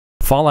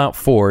Fallout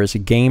 4 is a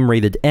game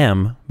rated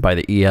M by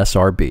the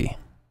ESRB.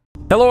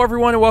 Hello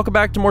everyone and welcome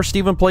back to more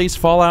Stephen Plays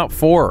Fallout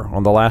 4.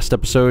 On the last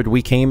episode,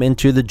 we came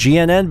into the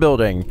GNN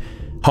building,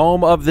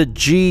 home of the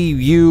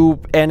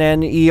GUNNERS.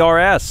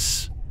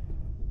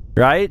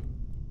 Right?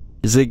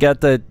 Is it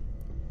got the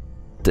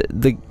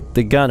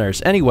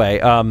gunners? Anyway,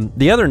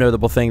 the other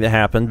notable thing that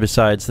happened,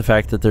 besides the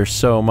fact that there's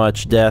so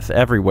much death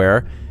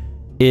everywhere,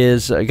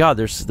 is God.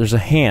 There's a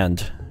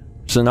hand.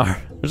 There's an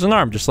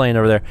arm just laying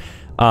over there.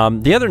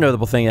 The other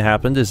notable thing that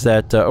happened is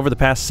that over the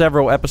past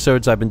several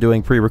episodes I've been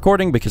doing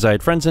pre-recording because I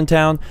had friends in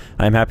town.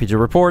 I'm happy to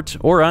report,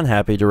 or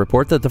unhappy to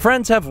report, that the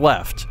friends have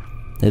left.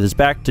 It is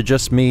back to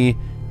just me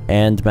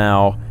and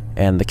Mao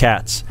and the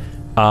cats.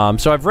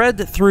 So I've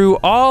read through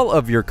all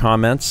of your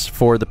comments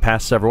for the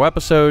past several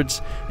episodes,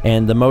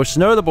 and the most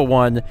notable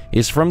one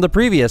is from the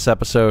previous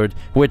episode,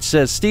 which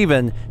says,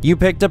 Stephen, you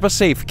picked up a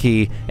safe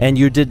key, and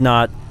you did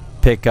not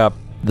pick up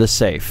the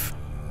safe.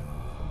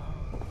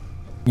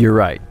 You're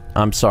right.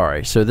 I'm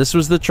sorry. So this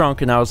was the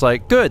trunk, and I was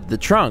like, good, the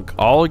trunk.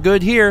 All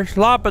good here.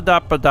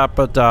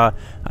 La-ba-da-ba-da-ba-da.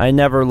 I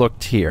never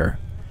looked here.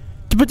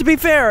 But to be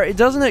fair,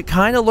 doesn't it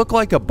kind of look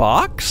like a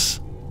box?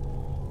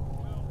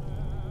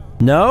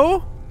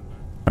 No?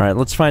 Alright,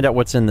 let's find out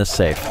what's in this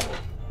safe.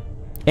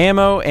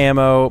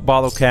 Ammo,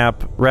 bottle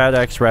cap,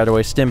 Rad-X,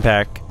 Radaway, Stim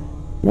Pack,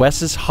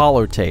 Wes's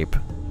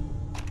holotape.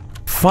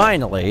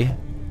 Finally,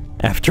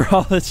 after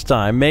all this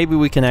time, maybe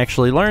we can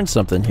actually learn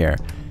something here.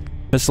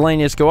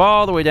 Miscellaneous, go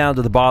all the way down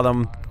to the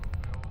bottom,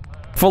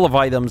 full of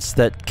items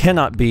that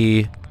cannot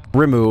be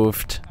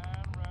removed.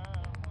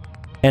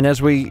 And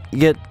as we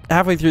get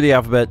halfway through the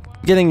alphabet,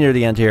 getting near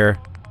the end here,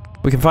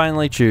 we can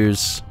finally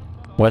choose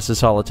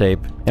Wes's holotape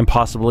and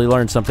possibly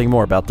learn something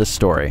more about this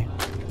story.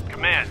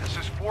 Command, this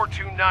is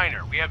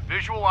 429er. We have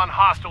visual on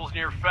hostiles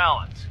near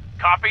Fallon's.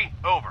 Copy?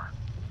 Over.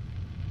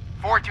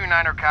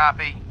 429er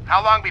copy.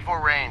 How long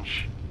before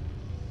range?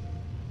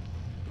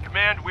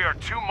 Command, we are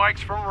 2 mics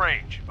from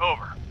range.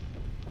 Over.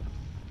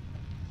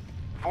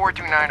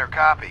 429er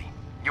copy.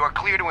 You are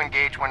clear to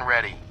engage when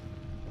ready.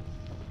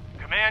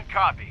 Command,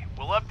 copy.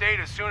 We'll update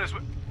as soon as we...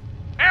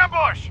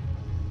 Ambush!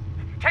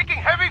 Taking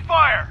heavy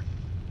fire!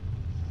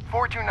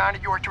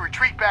 429er, you are to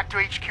retreat back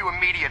to HQ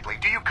immediately.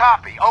 Do you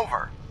copy?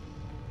 Over.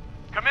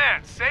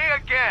 Command, say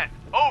again.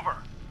 Over.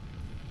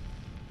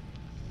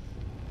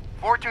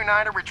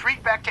 429er,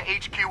 retreat back to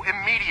HQ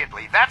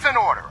immediately. That's an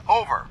order.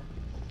 Over.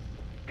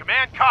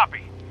 Command,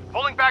 copy.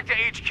 Pulling back to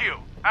HQ.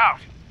 Out.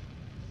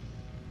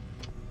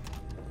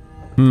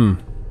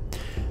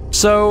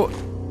 So,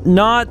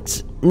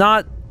 not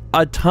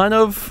a ton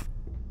of,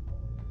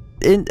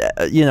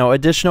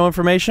 additional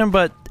information,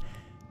 but,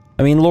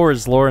 I mean, lore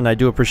is lore, and I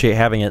do appreciate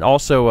having it.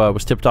 Also,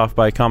 was tipped off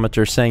by a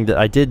commenter saying that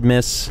I did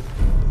miss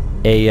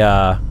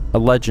a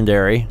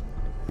legendary,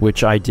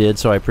 which I did,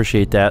 so I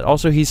appreciate that.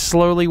 Also, he's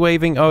slowly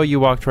waving. Oh, you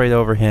walked right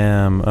over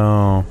him.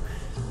 Oh.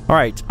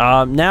 Alright,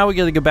 now we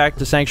gotta go back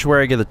to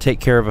Sanctuary, gotta take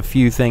care of a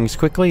few things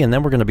quickly, and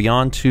then we're gonna be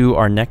on to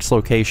our next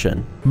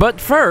location. But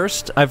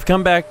first, I've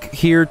come back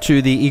here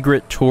to the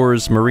Egret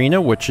Tours Marina,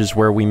 which is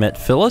where we met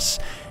Phyllis,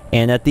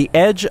 and at the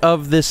edge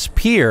of this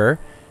pier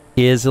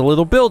is a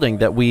little building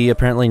that we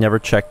apparently never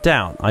checked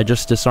out. I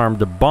just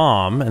disarmed a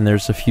bomb, and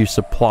there's a few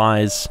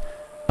supplies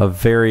of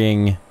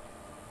varying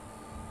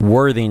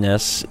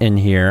worthiness in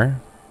here.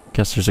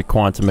 Guess there's a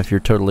quantum if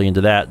you're totally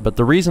into that. But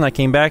the reason I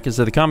came back is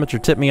that the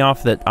commenter tipped me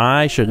off that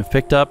I should have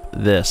picked up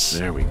this.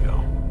 There we go.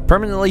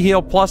 Permanently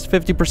heal plus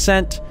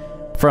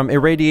 50% from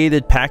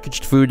irradiated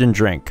packaged food and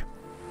drink.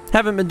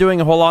 Haven't been doing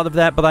a whole lot of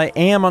that, but I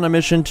am on a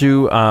mission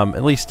to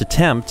at least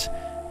attempt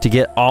to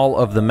get all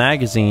of the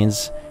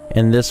magazines,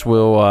 and this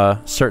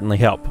will certainly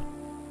help.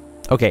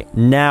 Okay,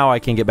 now I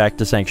can get back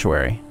to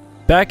Sanctuary.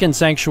 Back in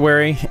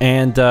Sanctuary,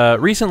 and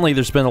recently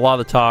there's been a lot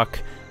of talk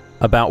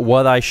about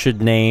what I should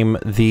name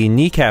the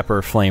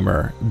kneecapper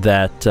flamer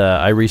that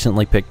I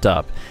recently picked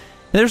up.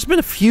 There's been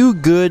a few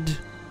good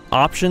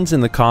options in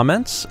the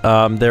comments.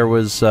 There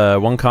was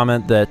one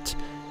comment that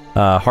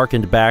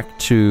harkened back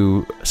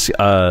to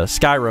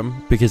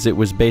Skyrim because it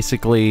was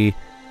basically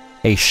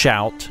a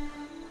shout.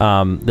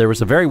 There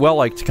was a very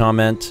well-liked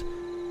comment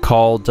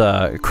called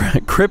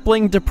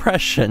Crippling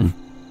Depression,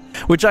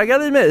 which I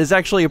gotta admit is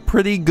actually a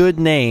pretty good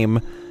name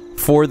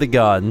for the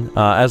gun.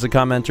 As a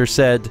commenter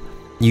said,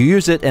 you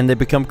use it and they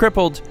become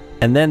crippled,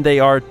 and then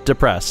they are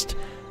depressed.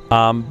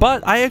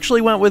 But I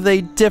actually went with a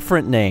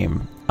different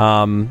name.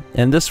 And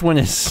this one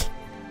is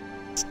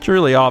it's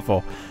truly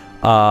awful.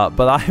 But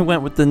I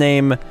went with the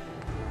name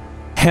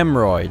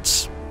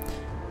Hemorrhoids.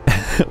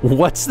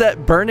 What's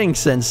that burning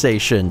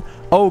sensation?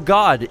 Oh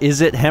God,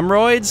 is it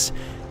hemorrhoids?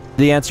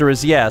 The answer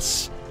is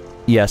yes.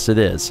 Yes, it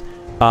is.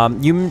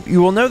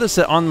 You will notice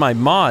that on my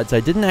mods, I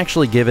didn't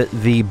actually give it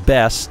the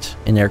best,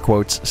 in air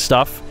quotes,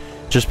 stuff,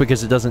 just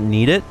because it doesn't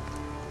need it.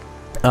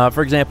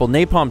 For example,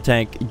 Napalm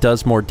Tank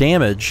does more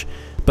damage,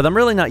 but I'm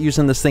really not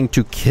using this thing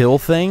to kill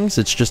things,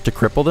 it's just to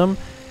cripple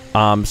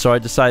them. So I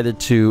decided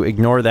to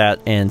ignore that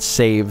and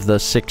save the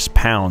 6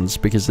 pounds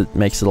because it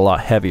makes it a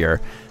lot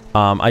heavier.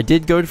 I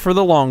did go for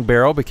the long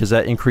barrel because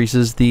that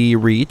increases the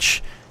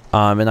reach,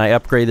 and I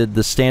upgraded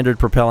the standard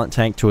propellant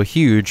tank to a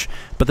huge,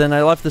 but then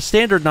I left the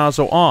standard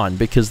nozzle on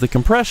because the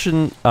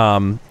compression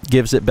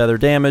gives it better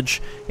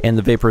damage and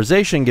the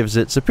vaporization gives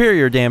it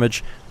superior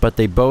damage, but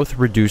they both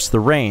reduce the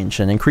range,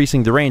 and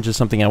increasing the range is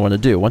something I want to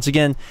do. Once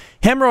again,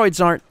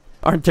 hemorrhoids aren't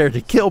there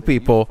to kill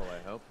people,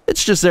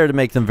 it's just there to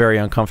make them very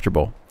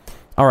uncomfortable.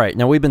 Alright,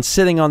 now we've been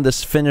sitting on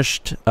this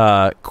finished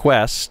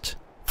quest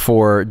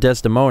for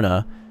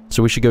Desdemona,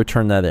 so we should go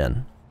turn that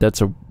in.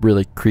 That's a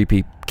really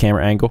creepy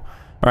camera angle.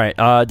 Alright,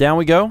 down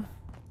we go.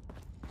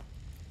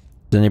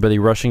 Is anybody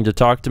rushing to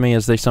talk to me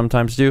as they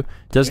sometimes do?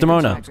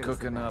 Desdemona.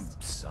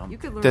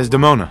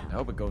 Desdemona.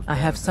 I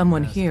have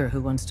someone here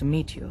who wants to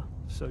meet you.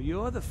 So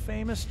you're the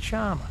famous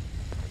charmer.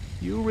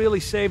 You really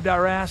saved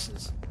our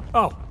asses.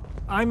 Oh,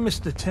 I'm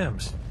Mr.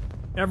 Timms.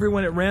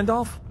 Everyone at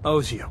Randolph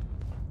owes you.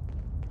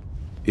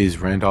 Is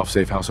Randolph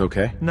Safe House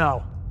okay?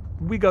 No.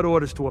 We got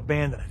orders to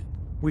abandon it.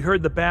 We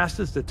heard the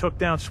bastards that took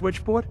down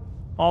Switchboard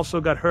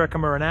also got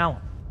Herkimer and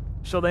Allen.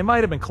 So they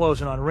might have been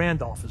closing on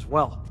Randolph as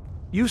well.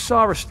 You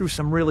saw us through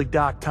some really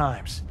dark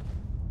times.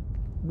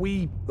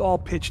 We all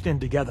pitched in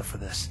together for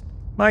this.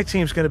 My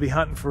team's gonna be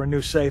hunting for a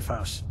new safe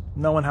house.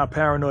 Knowing how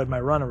paranoid my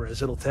runner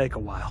is, it'll take a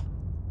while.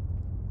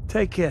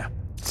 Take care.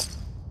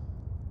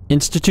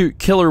 Institute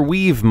Killer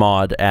Weave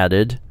mod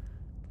added.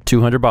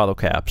 200 bottle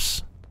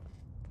caps.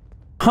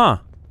 Huh.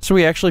 So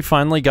we actually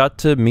finally got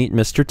to meet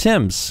Mr.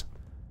 Timms.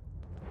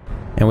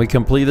 And we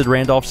completed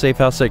Randolph Safe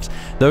House 6.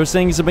 Those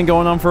things have been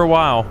going on for a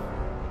while.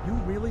 You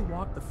really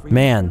walked the free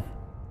Man.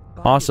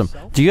 Awesome.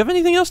 yourself? Do you have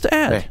anything else to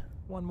add? Hey.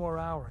 One more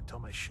hour until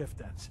my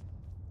shift ends.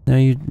 No,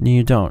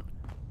 you don't.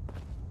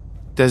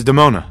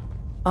 Desdemona.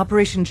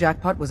 Operation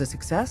Jackpot was a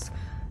success?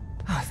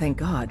 Oh, thank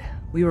God.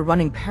 We were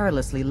running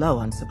perilously low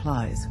on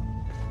supplies.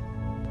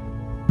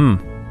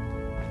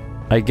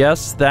 I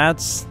guess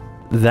that's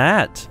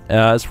that.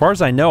 As far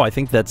as I know, I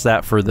think that's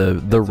that for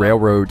the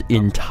railroad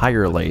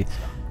entirely.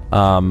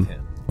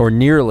 Or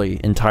nearly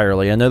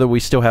entirely. I know that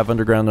we still have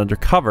Underground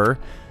Undercover,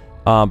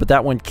 but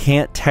that one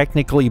can't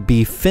technically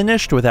be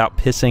finished without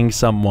pissing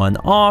someone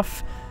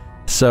off.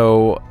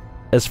 So,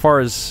 as far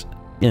as,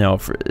 you know,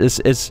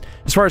 as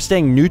far as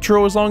staying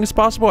neutral as long as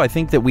possible, I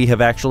think that we have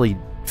actually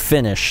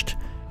finished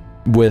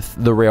with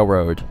the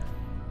railroad,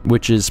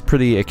 which is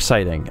pretty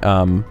exciting.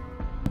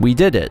 We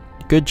did it.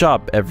 Good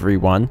job,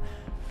 everyone.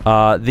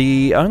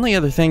 The only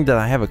other thing that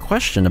I have a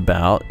question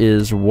about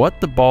is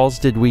what the balls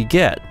did we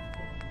get?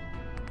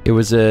 It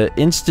was a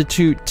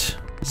Institute...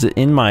 Is it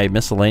in my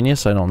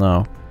miscellaneous? I don't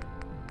know.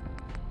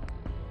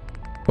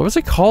 What was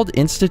it called?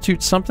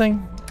 Institute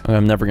something?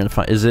 I'm never gonna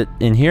find... Is it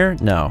in here?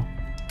 No.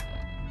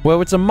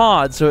 Well, it's a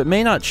mod, so it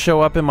may not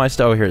show up in my...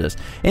 Oh, here it is.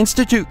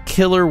 Institute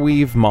Killer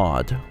Weave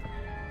mod.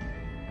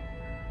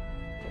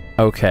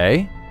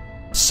 Okay.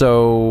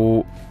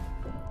 So...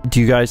 Do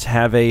you guys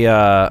have a,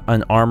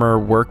 an armor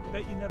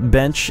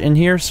workbench in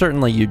here?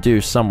 Certainly you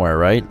do somewhere,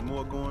 right?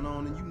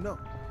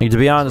 To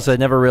be honest, I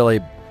never really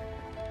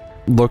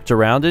looked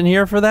around in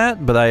here for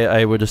that, but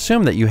I would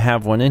assume that you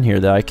have one in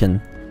here that I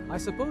can... I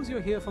suppose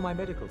you're here for my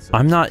medical services.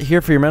 I'm not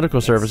here for your medical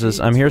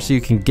services. I'm here so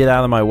you can get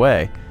out of my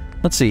way.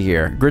 Let's see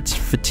here. Grits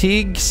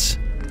Fatigues.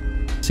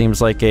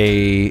 Seems like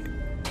a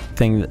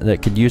thing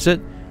that could use it.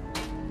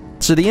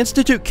 So the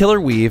Institute Killer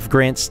Weave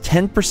grants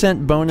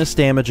 10% bonus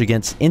damage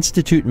against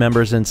Institute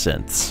members and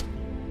synths.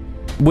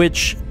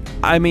 Which,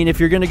 I mean,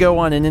 if you're going to go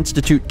on an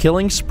Institute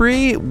killing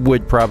spree,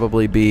 would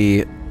probably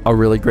be a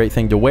really great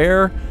thing to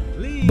wear.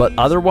 But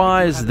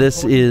otherwise,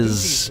 this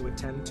is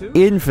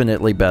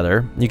infinitely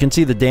better. You can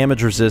see the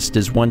damage resist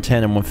is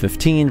 110 and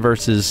 115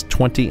 versus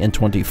 20 and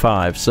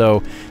 25.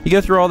 So you go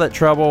through all that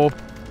trouble,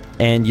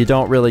 and you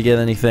don't really get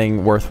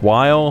anything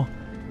worthwhile.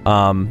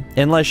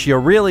 Unless you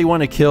really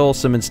want to kill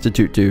some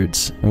Institute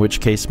dudes, in which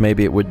case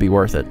maybe it would be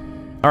worth it.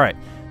 Alright,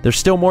 there's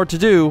still more to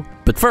do,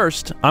 but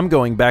first, I'm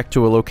going back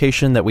to a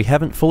location that we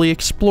haven't fully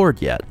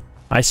explored yet.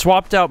 I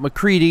swapped out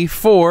McCready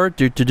for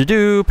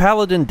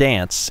Paladin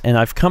Dance, and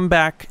I've come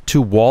back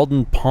to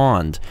Walden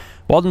Pond.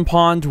 Walden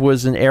Pond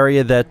was an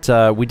area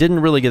that we didn't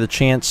really get a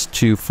chance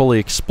to fully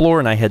explore,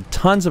 and I had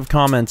tons of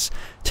comments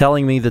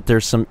telling me that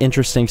there's some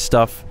interesting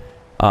stuff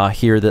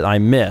here that I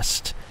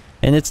missed.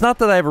 And it's not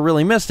that I ever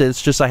really missed it,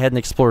 it's just I hadn't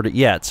explored it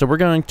yet. So we're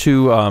going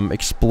to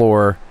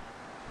explore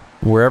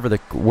wherever the...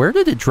 Where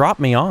did it drop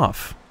me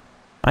off?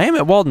 I am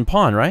at Walden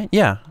Pond, right?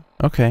 Yeah.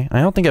 Okay. I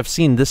don't think I've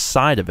seen this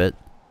side of it.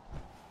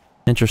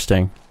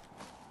 Interesting.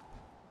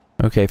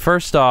 Okay,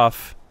 first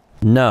off,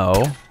 no.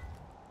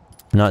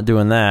 I'm not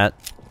doing that.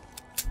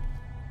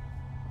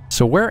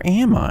 So where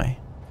am I?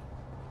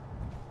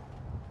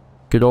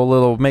 Good old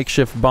little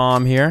makeshift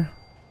bomb here.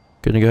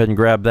 Gonna go ahead and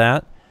grab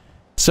that.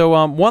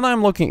 So, when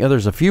I'm looking... Oh,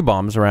 there's a few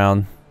bombs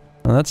around.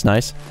 Oh, that's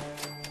nice.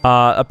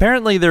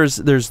 Apparently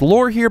there's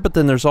lore here, but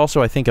then there's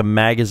also, I think, a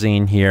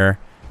magazine here,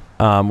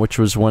 which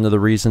was one of the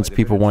reasons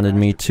people wanted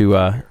me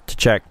to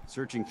check.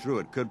 Searching through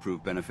it could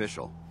prove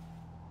beneficial.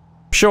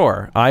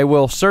 Sure, I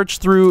will search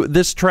through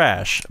this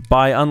trash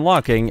by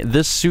unlocking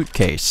this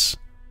suitcase.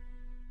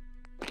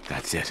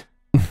 That's it.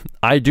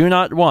 I do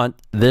not want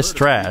this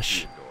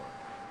trash.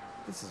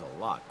 This is a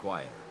lot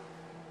quieter.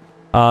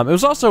 It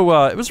was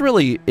also it was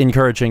really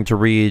encouraging to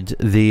read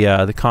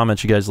the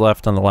comments you guys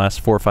left on the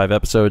last 4 or 5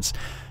 episodes,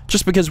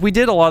 just because we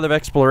did a lot of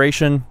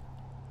exploration.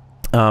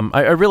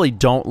 I really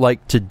don't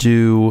like to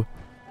do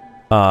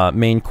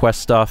main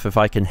quest stuff if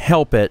I can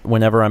help it.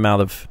 Whenever I'm out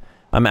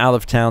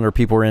of town or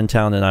people are in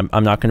town and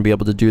I'm not going to be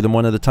able to do them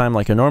one at a time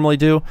like I normally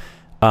do.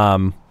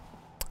 I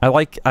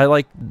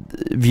like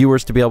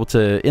viewers to be able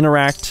to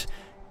interact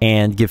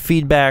and give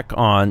feedback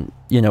on,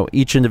 you know,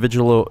 each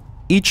individual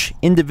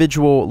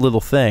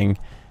little thing.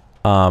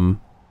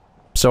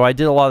 So I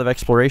did a lot of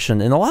exploration,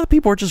 and a lot of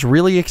people were just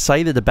really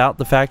excited about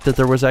the fact that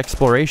there was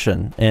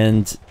exploration,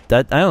 and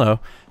that, I don't know,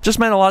 just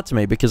meant a lot to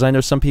me, because I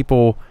know some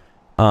people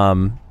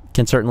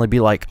can certainly be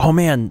like, oh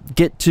man,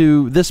 get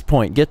to this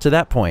point, get to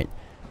that point,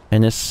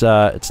 and it's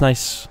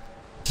nice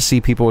to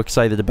see people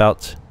excited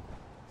about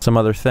some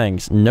other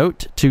things.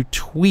 Note to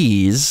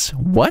Tweez.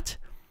 What?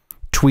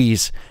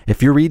 Tweez,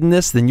 if you're reading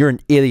this, then you're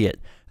an idiot.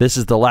 This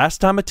is the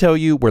last time I tell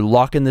you we're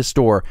locking this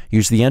door.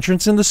 Use the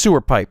entrance in the sewer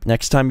pipe.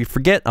 Next time you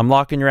forget, I'm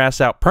locking your ass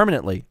out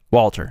permanently.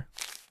 Walter.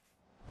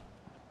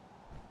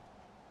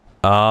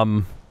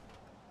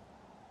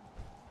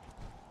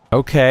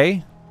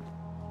 Okay.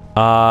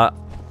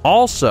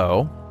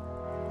 Also,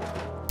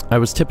 I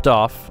was tipped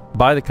off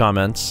by the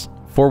comments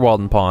for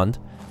Walden Pond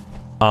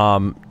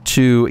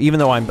to, even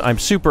though I'm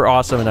super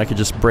awesome and I could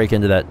just break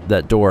into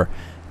that door,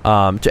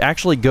 to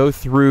actually go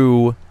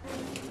through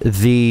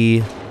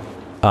the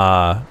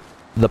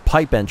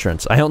pipe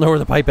entrance. I don't know where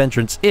the pipe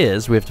entrance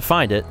is. We have to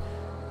find it,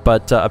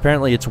 but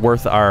apparently it's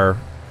worth our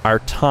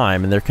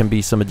time, and there can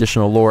be some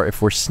additional lore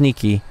if we're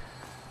sneaky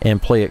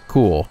and play it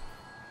cool.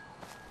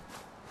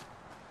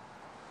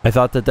 I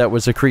thought that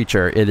was a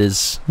creature. It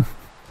is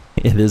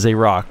it is a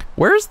rock.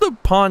 Where's the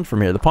pond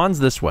from here? The pond's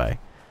this way.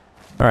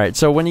 Alright,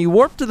 so when you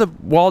warp to the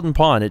Walden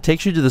Pond, it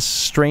takes you to this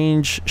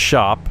strange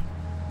shop.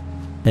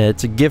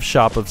 It's a gift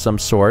shop of some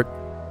sort.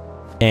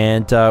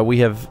 And we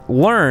have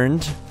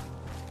learned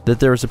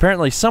that there is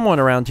apparently someone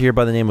around here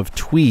by the name of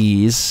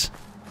Tweez,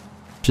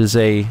 which is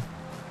a,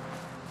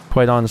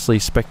 quite honestly,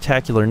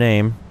 spectacular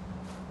name.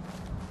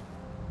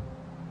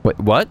 Wait,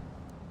 what?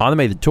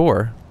 Automated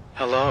tour?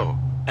 Hello,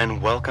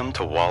 and welcome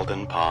to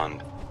Walden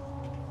Pond.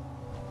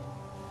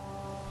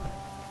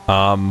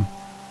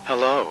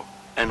 Hello,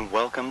 and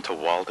welcome to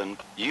Walden.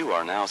 You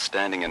are now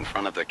standing in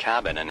front of the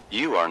cabin,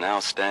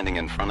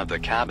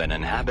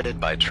 inhabited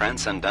by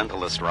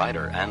transcendentalist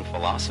writer and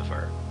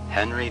philosopher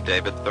Henry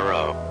David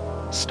Thoreau,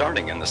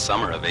 starting in the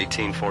summer of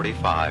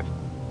 1845.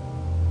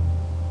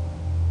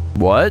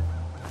 What?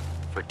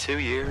 For 2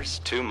 years,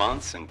 2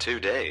 months, and 2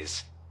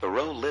 days,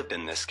 Thoreau lived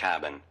in this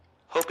cabin,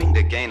 hoping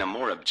to gain a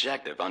more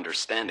objective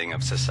understanding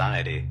of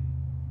society.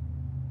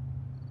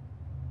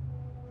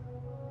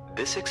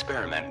 This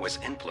experiment was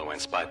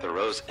influenced by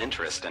Thoreau's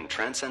interest in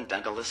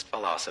transcendentalist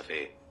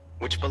philosophy,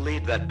 which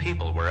believed that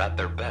people were at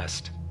their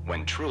best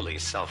when truly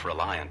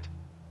self-reliant.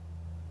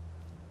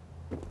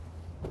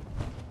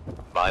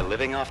 By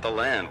living off the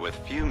land with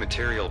few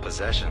material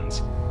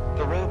possessions,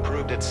 Thoreau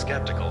proved it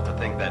skeptical to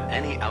think that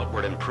any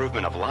outward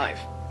improvement of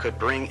life could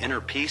bring inner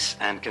peace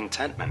and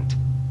contentment.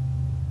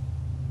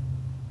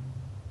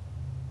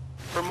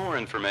 For more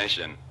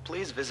information,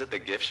 please visit the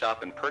gift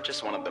shop and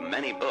purchase one of the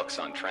many books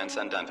on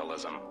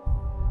transcendentalism.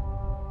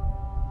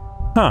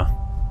 Huh.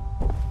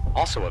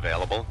 Also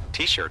available,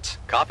 t-shirts,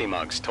 coffee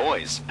mugs,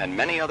 toys, and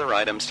many other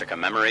items to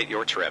commemorate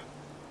your trip.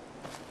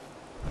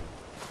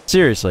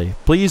 Seriously,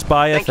 please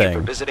buy a thing. Thank you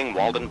for visiting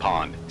Walden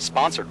Pond,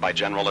 sponsored by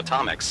General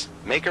Atomics,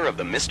 maker of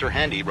the Mr.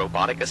 Handy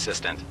robotic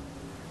assistant.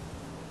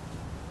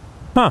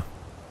 Huh.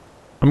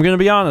 I'm gonna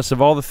be honest,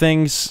 of all the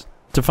things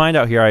to find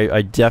out here,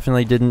 I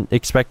definitely didn't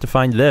expect to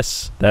find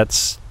this.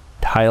 That's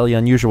highly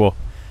unusual.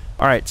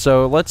 Alright,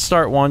 so let's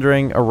start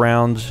wandering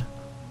around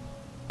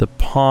the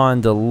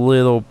pond a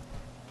little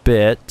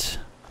bit.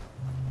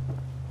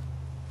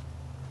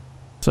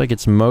 Looks like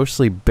it's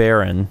mostly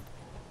barren.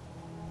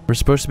 We're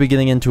supposed to be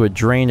getting into a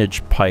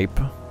drainage pipe.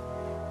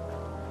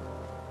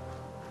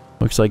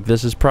 Looks like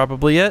this is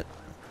probably it.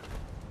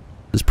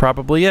 This is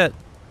probably it.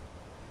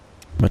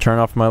 I'm gonna turn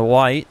off my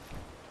light,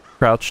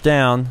 crouch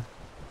down,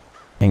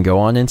 and go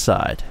on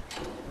inside.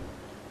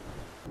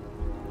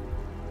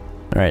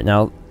 Alright,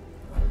 now,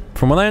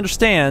 from what I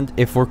understand,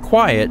 if we're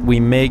quiet, we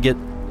may get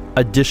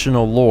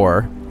additional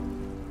lore.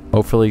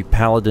 Hopefully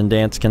Paladin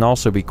Dance can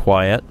also be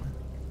quiet.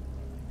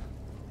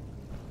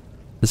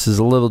 This is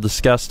a little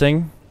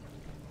disgusting.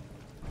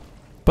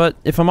 But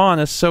if I'm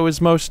honest, so is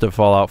most of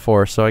Fallout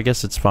 4, so I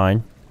guess it's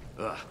fine.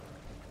 Ugh,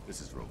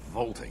 this is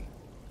revolting.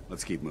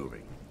 Let's keep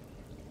moving.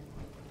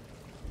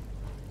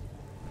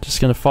 Just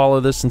gonna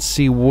follow this and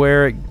see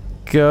where it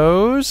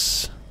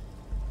goes.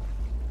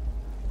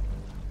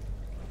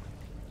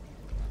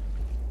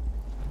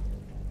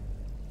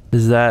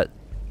 Is that...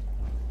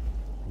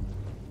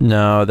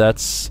 No,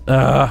 that's...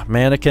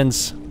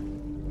 mannequins.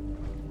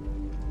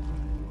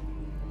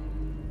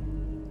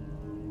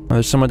 Oh,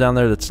 there's someone down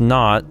there that's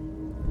not.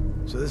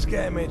 So this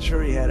guy made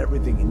sure he had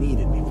everything he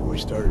needed before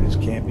he started his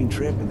camping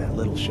trip in that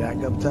little shack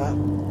up top.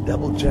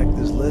 Double-checked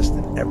his list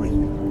and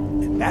everything.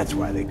 And that's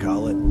why they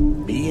call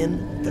it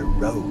being the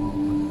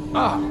road.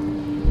 Oh,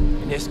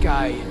 and this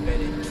guy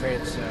invented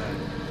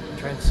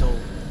transil...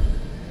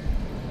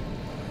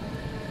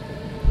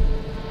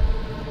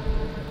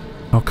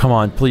 Oh, come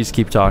on. Please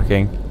keep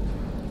talking.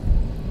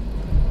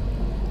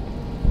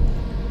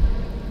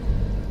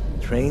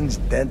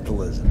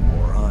 Transdentalism,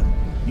 moron.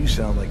 You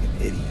sound like an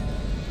idiot.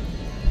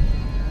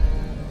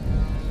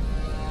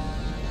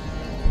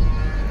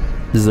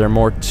 Is there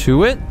more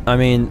to it? I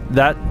mean,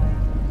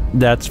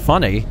 that's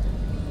funny.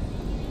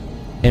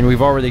 And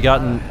we've already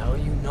gotten... How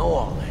you know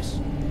all this?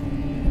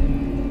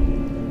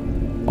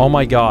 Oh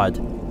my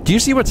god. Do you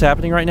see what's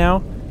happening right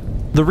now?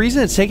 The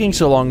reason it's taking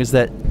so long is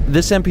that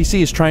this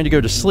NPC is trying to go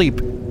to sleep,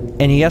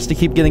 and he has to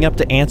keep getting up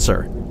to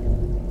answer.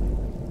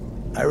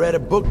 I read a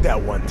book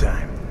that one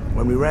time,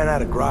 when we ran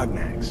out of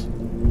grognacks.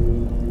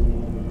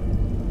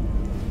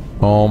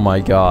 Oh my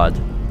god.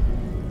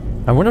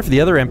 I wonder if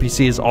the other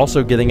NPC is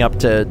also getting up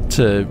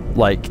to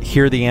like,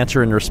 hear the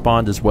answer and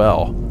respond as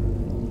well.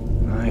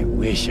 I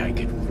wish I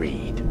could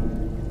read.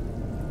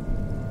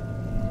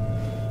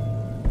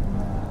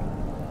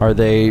 Are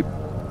they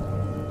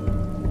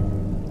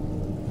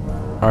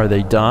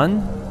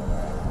done?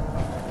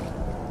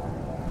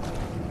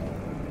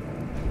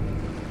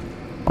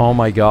 Oh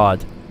my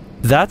god.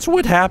 That's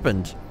what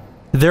happened.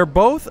 They're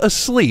both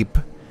asleep,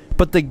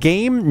 but the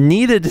game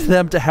needed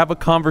them to have a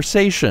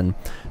conversation.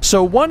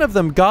 So one of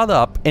them got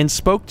up and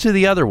spoke to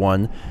the other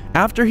one.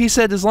 After he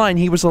said his line,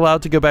 he was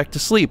allowed to go back to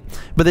sleep.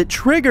 But it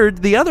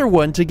triggered the other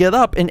one to get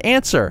up and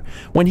answer.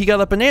 When he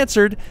got up and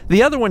answered,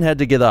 the other one had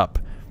to get up.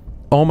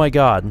 Oh my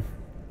god.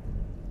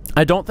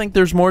 I don't think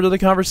there's more to the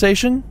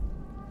conversation.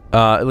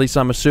 At least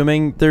I'm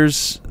assuming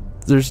there's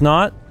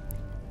not.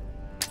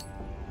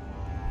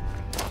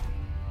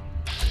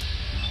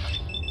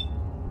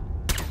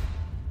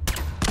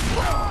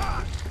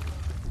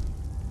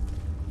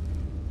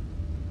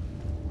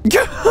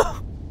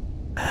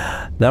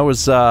 That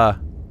was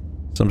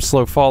some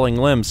slow falling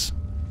limbs.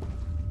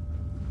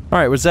 All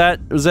right, was that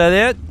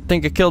it?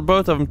 Think I killed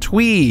both of them.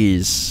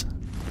 Tweez.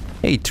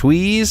 Hey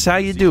Tweez, how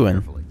you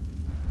doing? Carefully.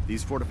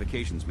 These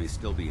fortifications may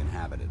still be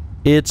inhabited.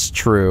 It's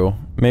true.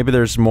 Maybe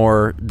there's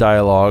more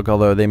dialogue,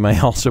 although they may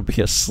also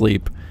be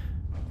asleep.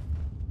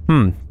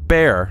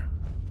 Bear.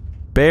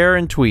 Bear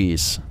and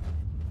Tweez.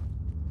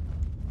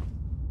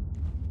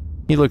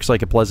 He looks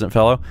like a pleasant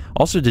fellow.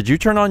 Also, did you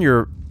turn on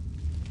your...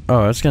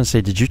 Oh, I was gonna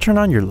say, did you turn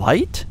on your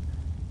light?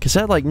 Because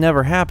that, like,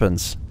 never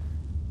happens.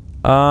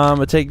 I'm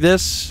gonna take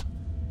this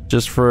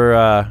just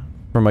for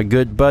my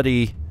good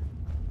buddy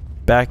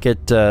back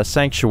at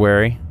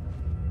Sanctuary.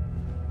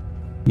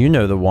 You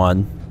know the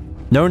one.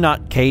 No,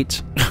 not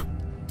Kate.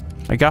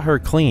 I got her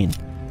clean.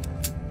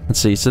 Let's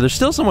see. So there's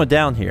still someone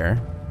down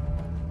here.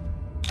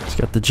 Let's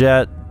got the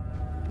jet.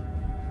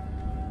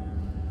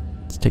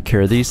 Let's take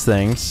care of these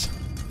things.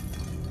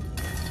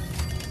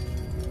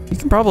 You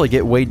can probably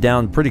get weighed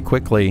down pretty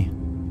quickly.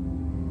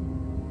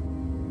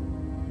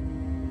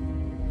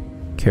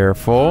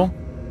 Careful.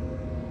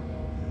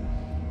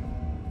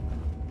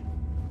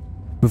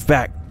 Move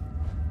back.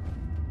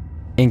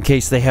 In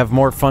case they have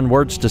more fun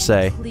words to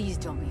say. Please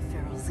don't be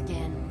ferals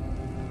again.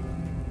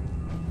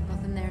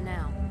 Nothing there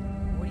now.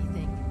 What do you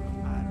think?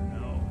 I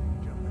don't know.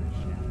 Jump in a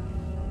shadow.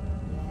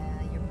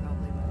 Yeah, you're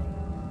probably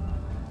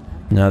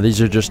right. No, these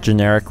are just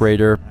generic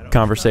raider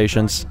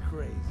conversations.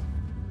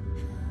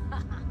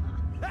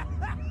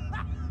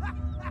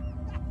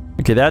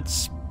 Okay,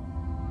 that's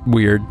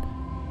weird.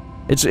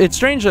 It's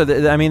strange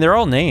though. I mean, they're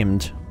all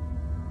named,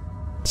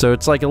 so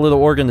it's like a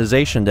little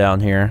organization down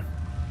here.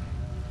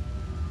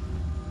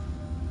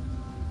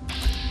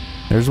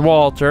 There's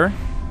Walter.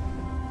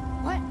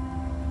 What?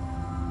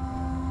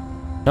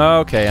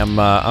 Okay,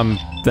 I'm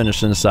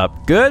finishing this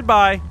up.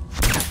 Goodbye.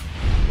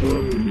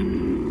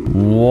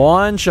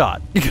 One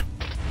shot.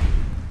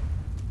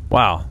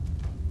 Wow,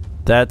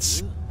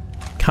 that's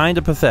kind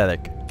of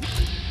pathetic.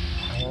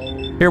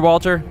 Here,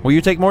 Walter, will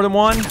you take more than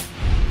one?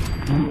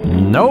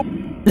 Nope.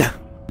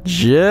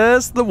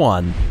 Just the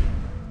one.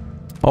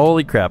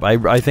 Holy crap,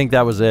 I think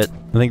that was it.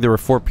 I think there were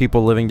 4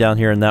 people living down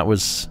here, and that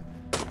was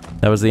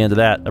the end of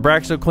that.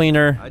 Abraxo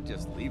cleaner. I'd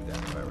just leave that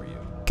if I were you.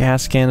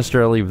 Gas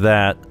canister, I'll leave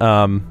that.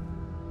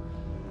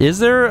 Is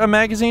there a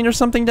magazine or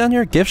something down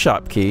here? Gift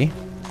shop key.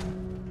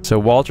 So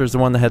Walter's the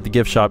one that had the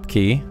gift shop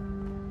key.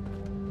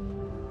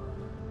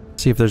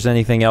 See if there's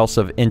anything else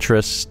of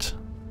interest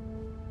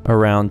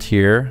around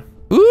here.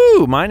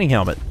 Ooh, mining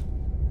helmet.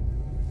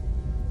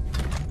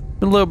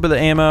 A little bit of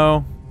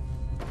ammo.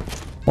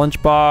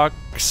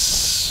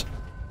 Lunchbox.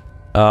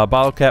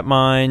 Bottle cap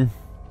mine.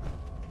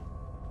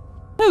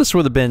 Yeah, this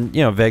would have been,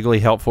 you know, vaguely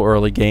helpful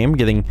early game,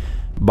 getting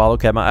bottle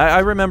cap mine. I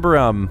remember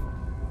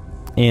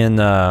in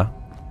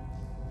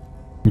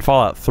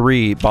Fallout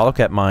 3, bottle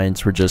cap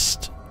mines were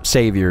just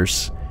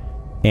saviors.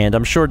 And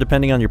I'm sure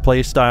depending on your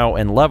playstyle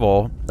and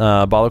level,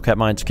 bottle cap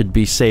mines could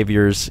be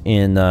saviors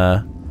in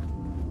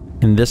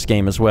this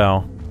game as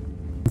well.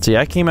 Let's see,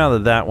 I came out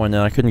of that one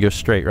and I couldn't go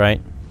straight,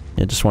 right?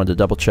 I just wanted to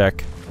double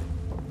check.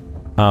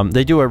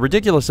 They do a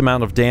ridiculous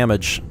amount of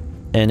damage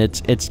and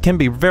it can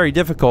be very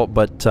difficult,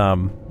 but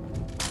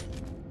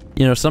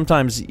you know,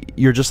 sometimes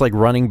you're just like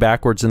running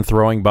backwards and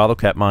throwing bottle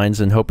cap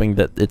mines and hoping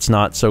that it's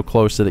not so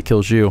close that it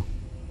kills you.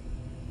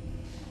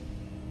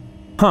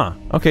 Huh.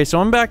 Okay, so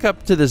I'm back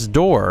up to this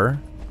door,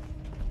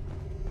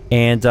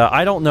 and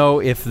I don't know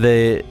if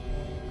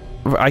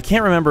I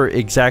can't remember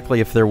exactly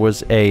if there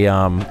was a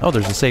oh,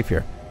 there's a safe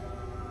here.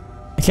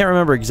 I can't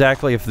remember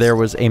exactly if there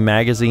was a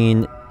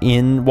magazine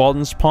in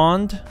Walden's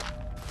Pond.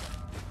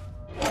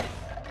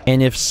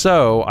 And if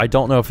so, I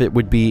don't know if it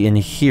would be in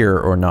here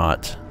or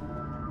not.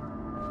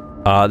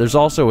 There's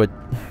also a...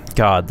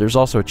 God, there's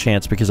also a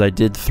chance because I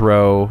did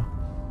throw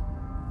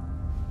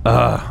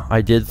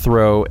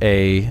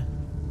a...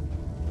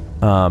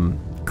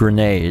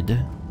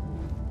 grenade.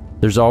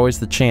 There's always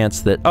the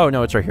chance that... Oh,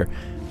 no, it's right here.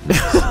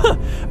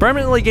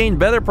 Permanently gain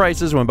better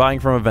prices when buying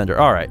from a vendor.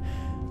 Alright.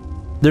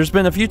 There's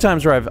been a few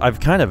times where I've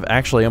kind of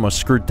actually almost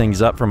screwed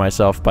things up for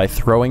myself by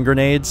throwing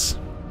grenades.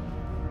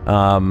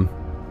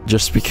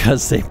 Just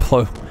because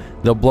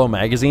they'll blow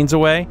magazines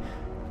away.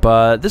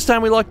 But this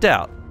time we lucked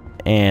out.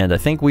 And I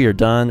think we are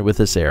done with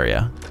this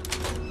area.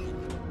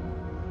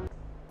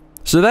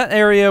 So that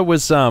area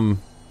was, you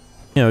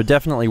know,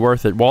 definitely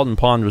worth it. Walden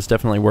Pond was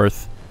definitely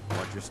worth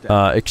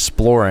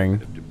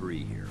exploring.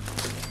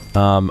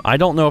 I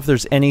don't know if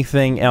there's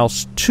anything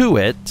else to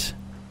it.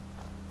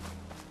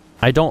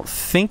 I don't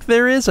think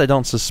there is. I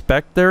don't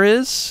suspect there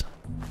is.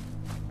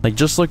 Like,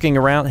 just looking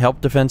around,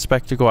 help defend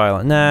Spectacle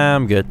Island. Nah,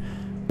 I'm good.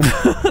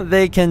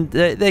 they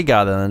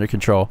got it under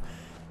control.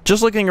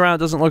 Just looking around, it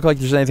doesn't look like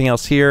there's anything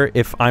else here.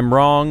 If I'm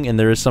wrong and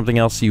there is something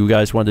else you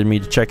guys wanted me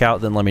to check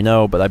out, then let me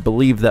know. But I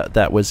believe that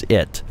that was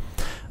it.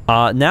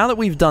 Now that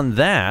we've done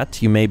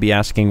that, you may be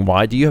asking,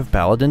 why do you have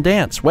Ballad and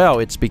Dance? Well,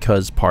 it's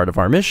because part of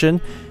our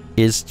mission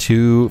is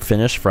to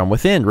finish From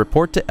Within.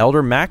 Report to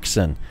Elder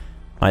Maxon.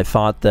 I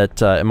thought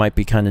that it might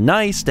be kind of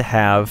nice to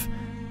have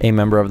a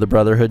member of the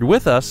Brotherhood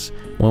with us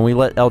when we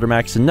let Elder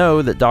Maxon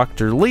know that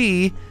Dr.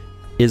 Lee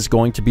is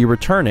going to be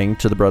returning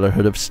to the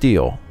Brotherhood of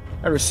Steel.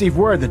 I received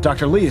word that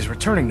Dr. Lee is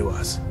returning to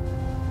us.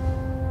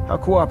 How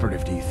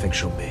cooperative do you think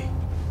she'll be?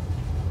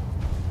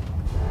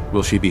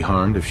 Will she be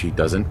harmed if she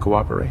doesn't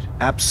cooperate?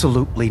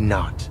 Absolutely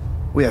not.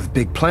 We have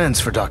big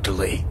plans for Dr.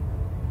 Lee,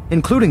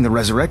 including the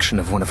resurrection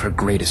of one of her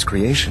greatest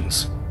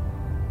creations.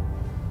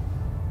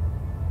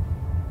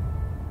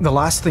 The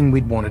last thing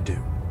we'd want to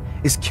do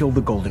is kill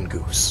the Golden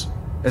Goose.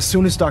 As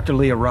soon as Dr.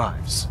 Lee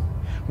arrives,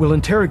 we'll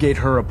interrogate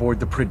her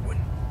aboard the Prydwen.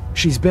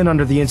 She's been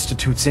under the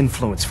Institute's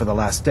influence for the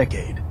last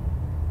decade,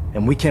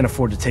 and we can't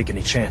afford to take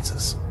any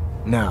chances.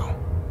 Now,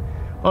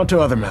 on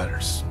to other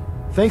matters.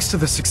 Thanks to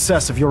the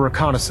success of your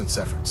reconnaissance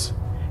efforts,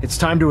 it's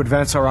time to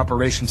advance our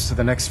operations to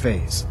the next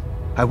phase.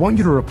 I want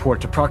you to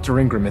report to Proctor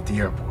Ingram at the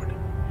airport.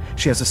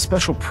 She has a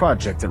special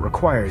project that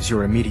requires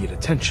your immediate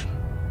attention.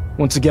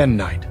 Once again,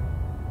 Knight,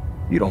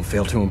 you don't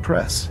fail to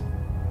impress.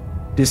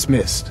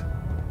 Dismissed.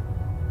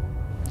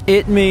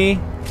 Me.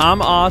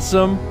 I'm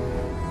awesome.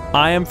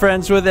 I am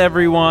friends with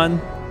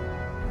everyone.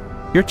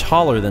 You're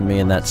taller than me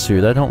in that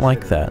suit. I don't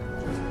like that.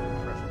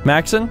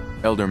 Maxon?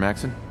 Elder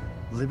Maxon?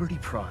 Liberty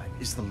Prime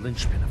is the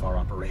linchpin of our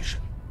operation.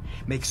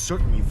 Make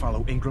certain you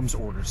follow Ingram's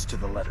orders to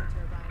the letter.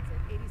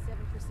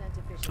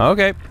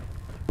 Okay.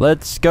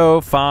 Let's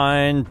go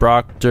find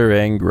Proctor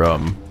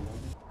Ingram.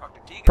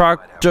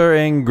 Proctor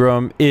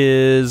Ingram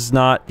is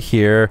not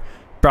here.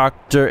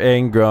 Proctor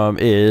Ingram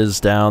is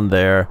down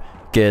there.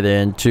 Get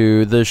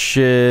into the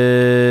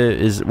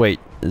ship. Wait,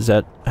 is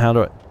that... How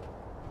do I...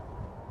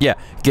 Yeah,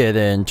 get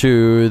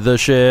into the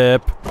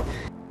ship.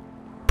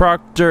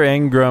 Proctor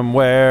Ingram,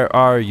 where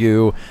are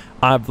you?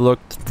 I've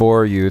looked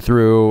for you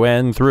through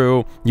and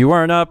through. You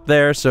weren't up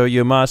there, so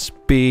you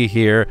must be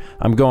here.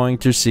 I'm going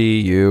to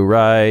see you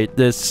right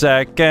this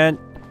second.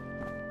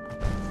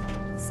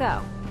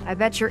 So, I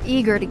bet you're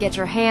eager to get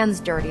your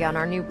hands dirty on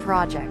our new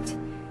project.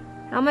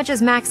 How much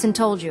has Maxon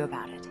told you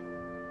about it?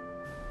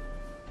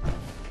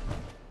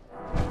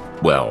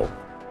 Well,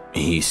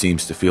 he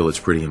seems to feel it's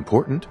pretty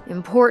important.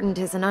 Important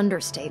is an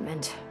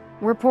understatement.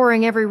 We're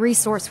pouring every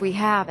resource we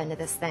have into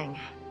this thing.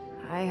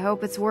 I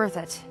hope it's worth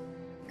it.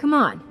 Come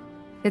on.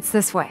 It's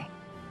this way.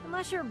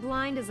 Unless you're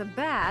blind as a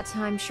bat,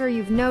 I'm sure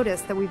you've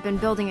noticed that we've been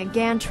building a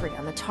gantry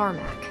on the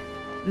tarmac.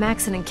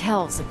 Maxon and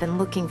Kells have been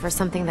looking for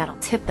something that'll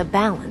tip the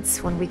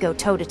balance when we go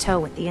toe-to-toe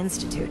with the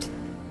Institute.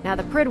 Now,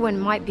 the Prydwen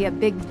might be a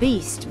big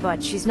beast,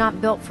 but she's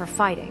not built for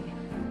fighting.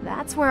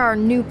 That's where our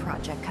new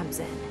project comes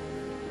in.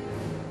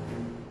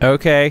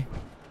 Okay.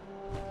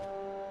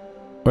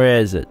 Where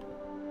is it?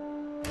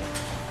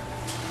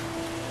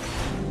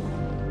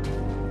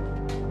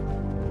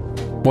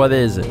 What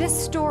is it?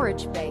 This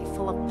storage bay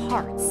full of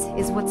parts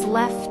is what's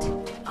left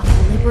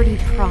of Liberty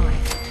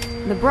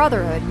Prime. The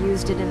Brotherhood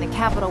used it in the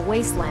Capital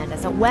Wasteland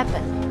as a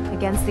weapon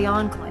against the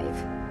Enclave.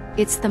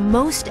 It's the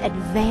most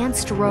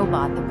advanced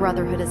robot the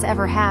Brotherhood has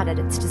ever had at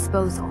its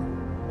disposal.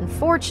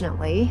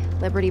 Unfortunately,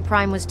 Liberty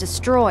Prime was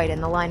destroyed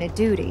in the line of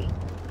duty.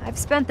 I've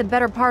spent the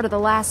better part of the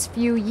last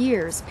few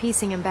years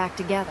piecing him back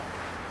together.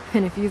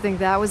 And if you think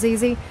that was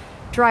easy,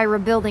 try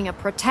rebuilding a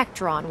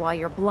Protectron while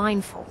you're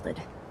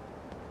blindfolded.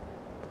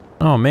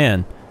 Oh,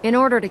 man. In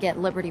order to get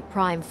Liberty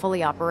Prime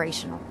fully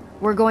operational,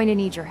 we're going to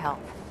need your help.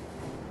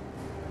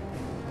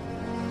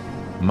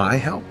 My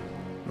help?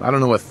 I don't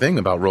know a thing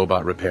about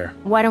robot repair.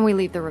 Why don't we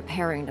leave the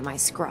repairing to my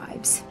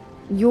scribes?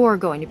 You're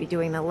going to be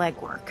doing the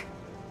legwork.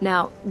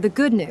 Now, the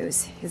good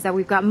news is that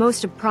we've got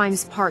most of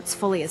Prime's parts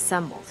fully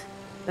assembled.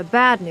 The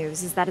bad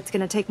news is that it's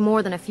going to take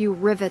more than a few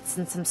rivets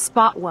and some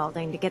spot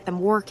welding to get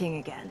them working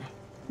again.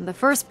 The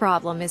first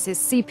problem is his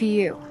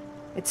CPU.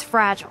 It's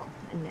fragile,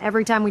 and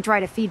every time we try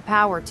to feed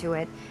power to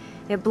it,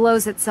 it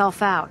blows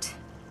itself out.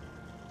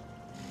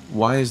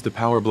 Why is the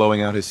power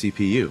blowing out his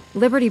CPU?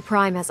 Liberty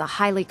Prime has a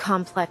highly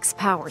complex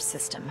power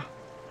system.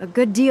 A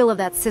good deal of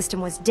that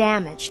system was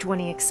damaged when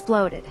he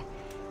exploded.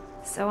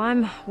 So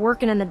I'm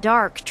working in the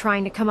dark,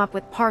 trying to come up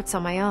with parts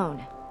on my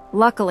own.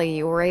 Luckily,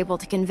 you were able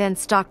to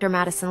convince Dr.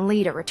 Madison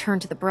Lee to return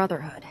to the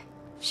Brotherhood.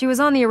 She was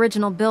on the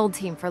original build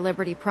team for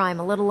Liberty Prime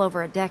a little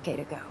over a decade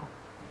ago.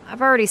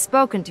 I've already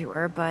spoken to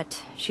her,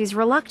 but she's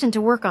reluctant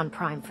to work on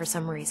Prime for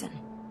some reason.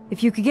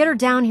 If you could get her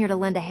down here to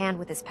lend a hand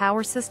with his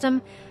power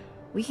system,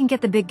 we can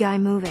get the big guy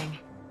moving.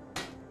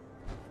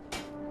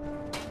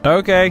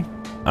 Okay,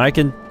 I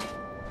can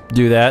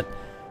do that.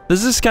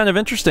 This is kind of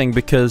interesting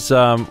because,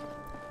 I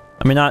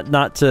mean,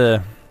 not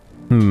to...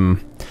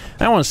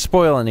 I don't want to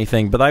spoil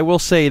anything, but I will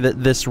say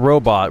that this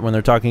robot, when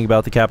they're talking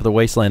about the Capital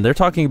Wasteland, they're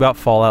talking about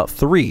Fallout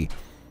 3.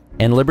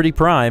 And Liberty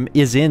Prime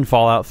is in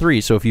Fallout 3,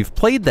 so if you've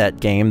played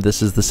that game,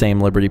 this is the same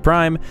Liberty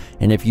Prime,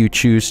 and if you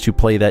choose to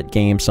play that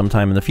game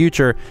sometime in the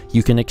future,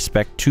 you can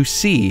expect to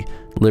see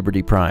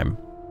Liberty Prime.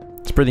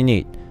 It's pretty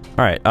neat.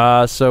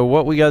 Alright, so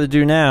what we gotta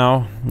do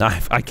now...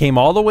 I came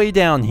all the way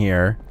down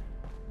here.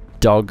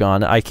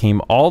 Doggone it. I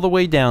came all the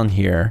way down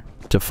here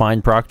to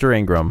find Proctor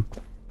Ingram.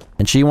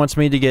 And she wants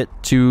me to get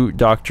to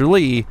Dr.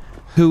 Lee,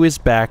 who is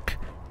back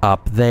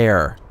up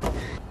there.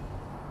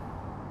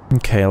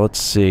 Okay, let's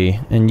see.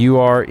 And you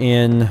are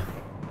in...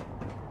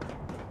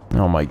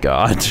 Oh my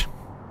god.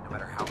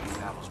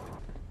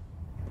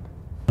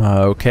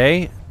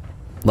 Okay.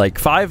 Like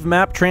 5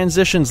 map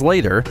transitions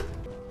later,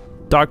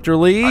 Dr.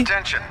 Lee...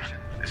 Attention.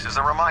 This is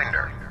a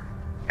reminder.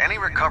 Any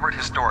recovered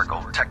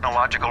historical,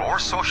 technological, or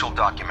social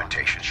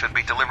documentation should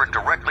be delivered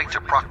directly to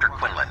Proctor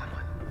Quinlan.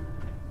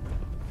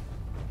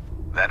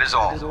 That is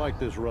all. I like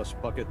this rust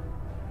bucket.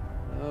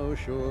 Oh,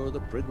 sure, the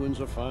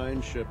Pridwin's a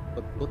fine ship,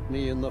 but put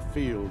me in the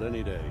field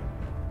any day.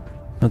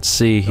 Let's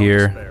see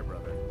here.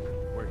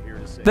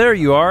 There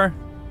you are.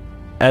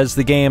 As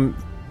the game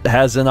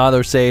has an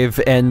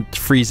autosave and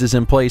freezes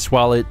in place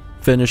while it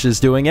finishes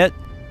doing it.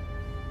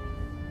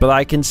 But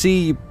I can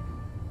see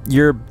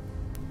your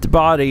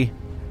body.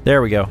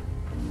 There we go.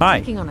 Hi.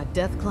 Working on a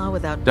death claw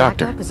without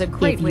Doctor. backup is a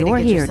great If way to you're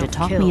get here to yourself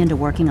talk killed. me into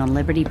working on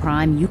Liberty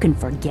Prime, you can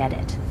forget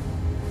it.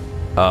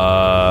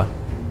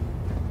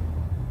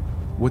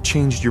 What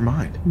changed your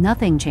mind?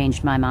 Nothing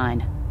changed my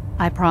mind.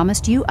 I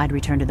promised you I'd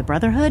return to the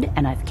Brotherhood,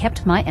 and I've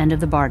kept my end of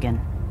the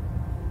bargain.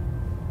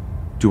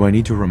 Do I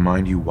need to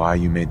remind you why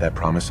you made that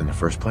promise in the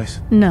first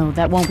place? No,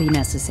 that won't be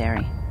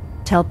necessary.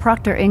 Tell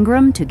Proctor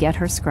Ingram to get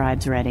her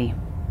scribes ready.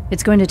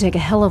 It's going to take a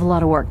hell of a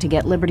lot of work to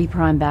get Liberty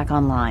Prime back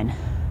online,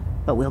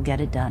 but we'll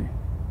get it done.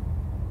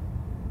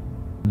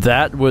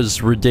 That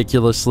was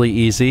ridiculously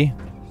easy.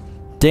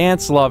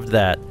 Dance loved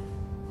that.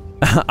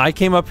 I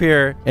came up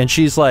here and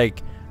she's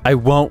like, I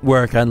won't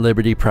work on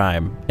Liberty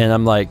Prime. And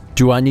I'm like,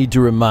 do I need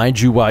to remind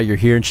you why you're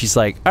here? And she's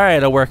like,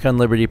 alright, I'll work on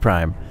Liberty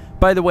Prime.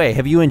 By the way,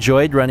 have you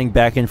enjoyed running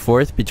back and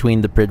forth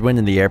between the Pridwin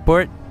and the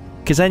airport?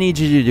 Because I need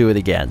you to do it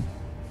again.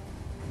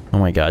 Oh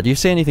my god, do you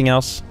say anything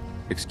else?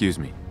 Excuse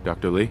me,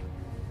 Dr. Lee?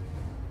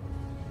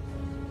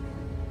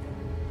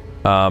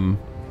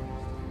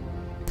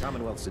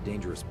 Commonwealth's a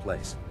dangerous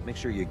place. Make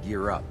sure you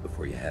gear up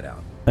before you head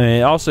out. I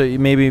mean, also,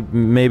 maybe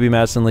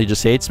Madison Lee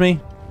just hates me?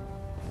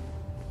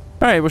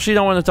 Alright, well, she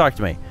don't want to talk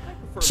to me.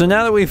 So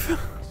now that we've...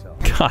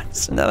 God,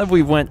 so now that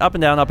we've went up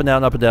and down, up and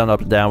down, up and down,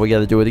 up and down, we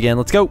gotta do it again.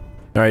 Let's go!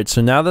 Alright,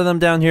 so now that I'm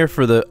down here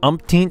for the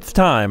umpteenth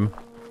time,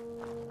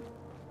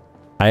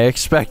 I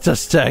expect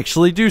us to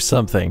actually do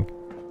something.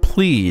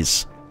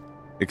 Please.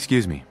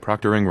 Excuse me,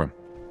 Proctor Ingram.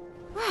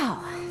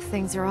 Well,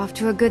 things are off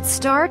to a good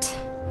start.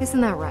 Isn't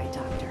that right,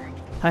 Doctor?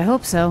 I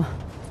hope so.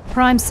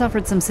 Prime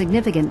suffered some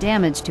significant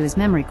damage to his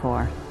memory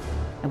core.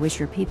 I wish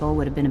your people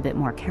would have been a bit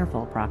more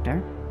careful,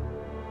 Proctor.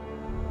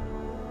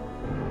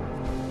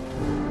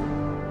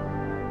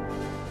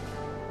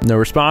 No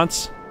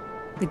response?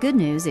 The good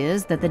news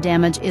is that the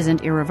damage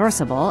isn't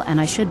irreversible, and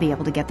I should be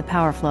able to get the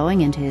power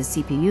flowing into his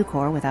CPU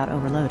core without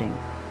overloading.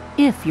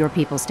 If your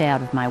people stay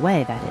out of my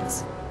way, that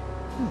is.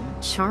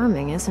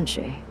 Charming, isn't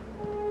she?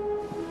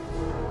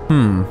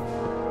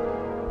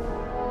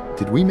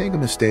 Did we make a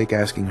mistake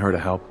asking her to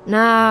help?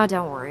 Nah,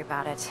 don't worry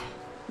about it.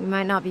 We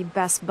might not be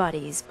best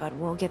buddies, but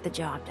we'll get the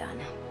job done.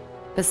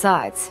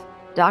 Besides,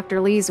 Dr.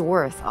 Lee's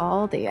worth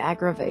all the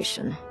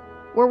aggravation.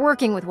 We're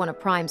working with one of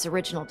Prime's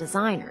original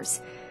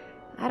designers.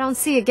 I don't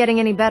see it getting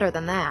any better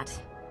than that.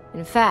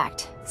 In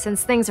fact,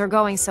 since things are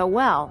going so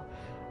well,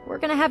 we're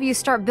gonna have you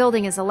start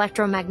building his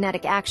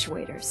electromagnetic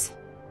actuators.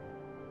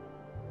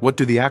 What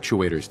do the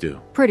actuators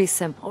do? Pretty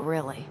simple,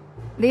 really.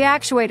 The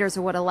actuators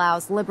are what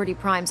allows Liberty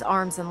Prime's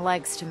arms and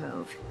legs to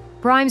move.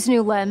 Prime's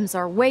new limbs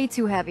are way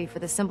too heavy for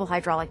the simple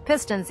hydraulic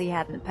pistons he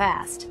had in the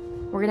past.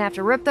 We're gonna have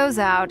to rip those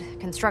out,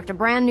 construct a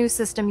brand new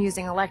system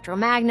using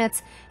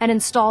electromagnets, and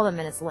install them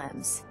in his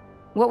limbs.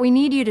 What we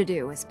need you to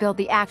do is build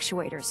the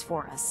actuators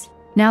for us.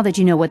 Now that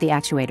you know what the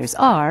actuators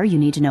are, you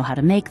need to know how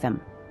to make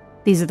them.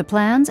 These are the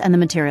plans and the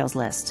materials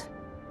list.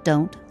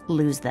 Don't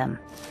lose them.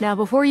 Now,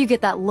 before you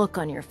get that look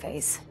on your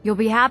face, you'll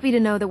be happy to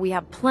know that we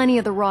have plenty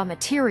of the raw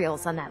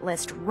materials on that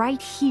list right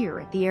here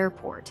at the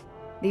airport.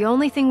 The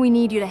only thing we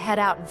need you to head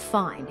out and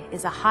find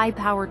is a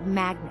high-powered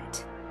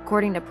magnet.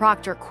 According to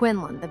Proctor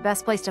Quinlan, the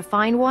best place to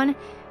find one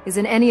is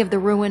in any of the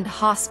ruined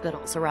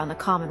hospitals around the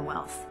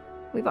Commonwealth.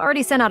 We've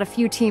already sent out a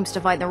few teams to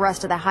find the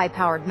rest of the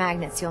high-powered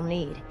magnets you'll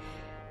need.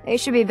 They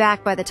should be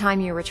back by the time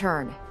you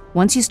return.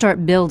 Once you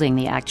start building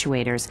the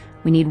actuators,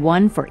 we need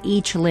one for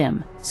each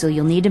limb, so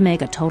you'll need to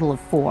make a total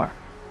of 4.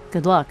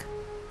 Good luck.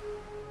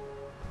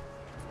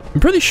 I'm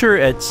pretty sure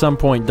at some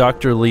point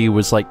Dr. Lee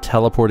was like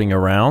teleporting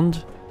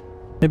around.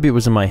 Maybe it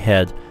was in my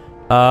head.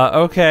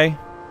 Okay.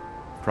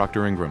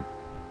 Proctor Ingram.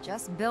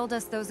 Just build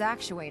us those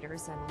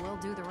actuators and we'll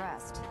do the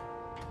rest.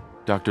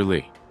 Dr.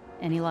 Lee.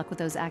 Any luck with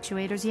those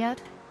actuators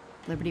yet?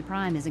 Liberty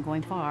Prime isn't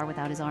going far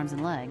without his arms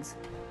and legs.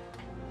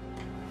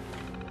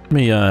 Let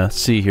me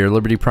see here.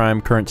 Liberty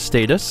Prime current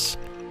status.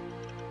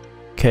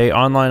 Okay,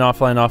 online,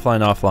 offline,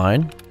 offline,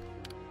 offline.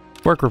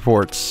 Work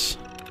reports.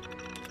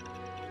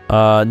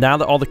 Now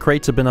that all the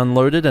crates have been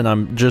unloaded and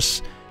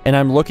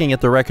I'm looking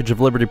at the wreckage of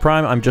Liberty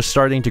Prime, I'm just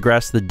starting to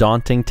grasp the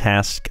daunting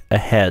task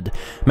ahead.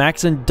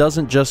 Maxon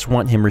doesn't just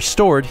want him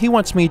restored, he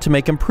wants me to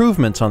make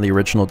improvements on the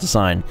original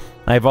design.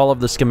 I have all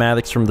of the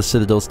schematics from the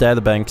Citadel's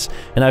databanks,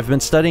 and I've been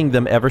studying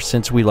them ever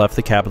since we left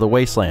the capital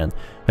wasteland.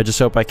 I just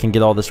hope I can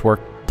get all this work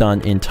done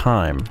in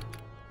time.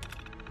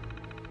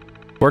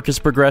 Work is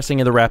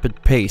progressing at a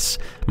rapid pace.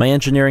 My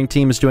engineering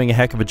team is doing a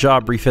heck of a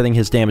job refitting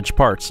his damaged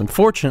parts.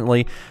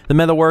 Unfortunately, the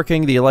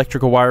metalworking, the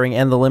electrical wiring,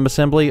 and the limb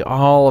assembly,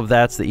 all of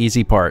that's the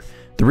easy part.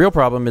 The real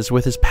problem is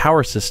with his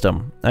power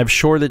system. I've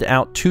shorted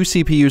out 2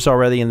 CPUs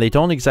already and they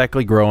don't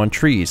exactly grow on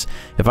trees.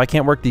 If I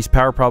can't work these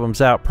power problems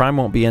out, Prime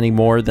won't be any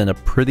more than a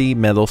pretty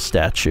metal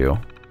statue.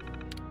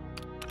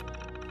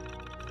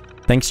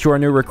 Thanks to our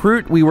new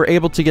recruit, we were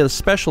able to get a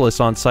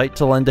specialist on site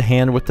to lend a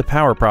hand with the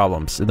power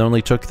problems. It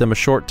only took them a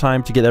short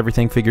time to get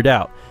everything figured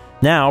out.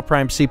 Now,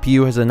 Prime's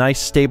CPU has a nice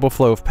stable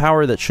flow of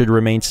power that should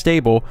remain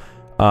stable,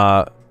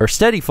 or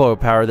steady flow of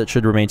power that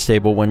should remain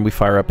stable when we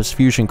fire up his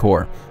fusion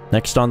core.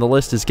 Next on the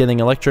list is getting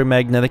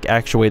electromagnetic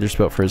actuators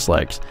built for his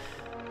legs.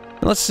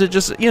 And let's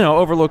just, you know,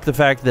 overlook the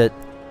fact that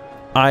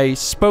I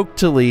spoke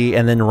to Lee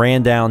and then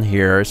ran down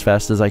here as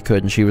fast as I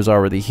could and she was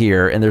already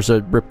here, and there's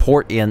a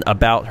report in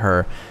about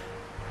her.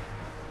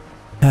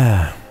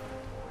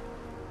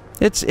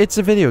 It's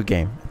a video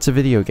game. It's a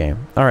video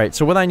game. Alright,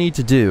 so what I need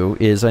to do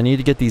is I need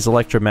to get these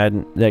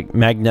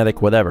electromagnetic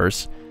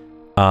whatevers.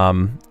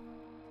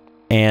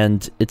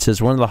 And it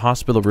says one of the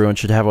hospital ruins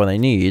should have what I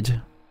need.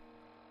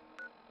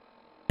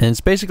 And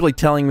it's basically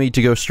telling me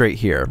to go straight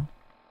here.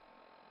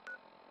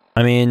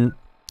 I mean,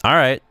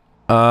 alright.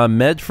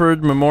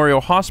 Medford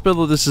Memorial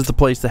Hospital. This is the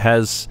place that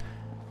has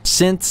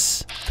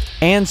synths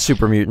and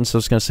super mutants. So I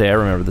was going to say I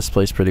remember this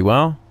place pretty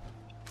well.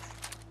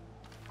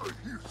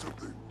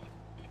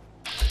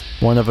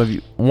 One of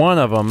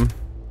them,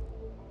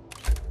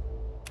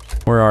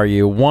 where are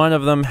you? One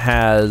of them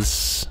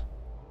has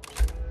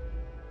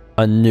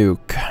a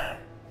nuke.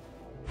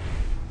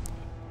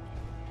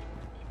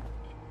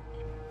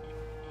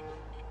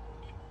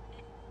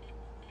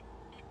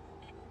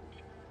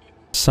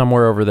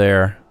 Somewhere over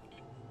there.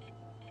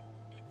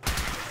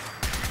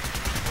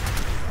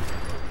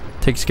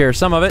 Takes care of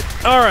some of it.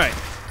 Alright.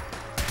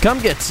 Come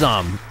get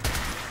some.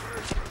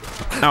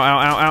 Ow, ow,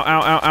 ow, ow,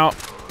 ow, ow, ow.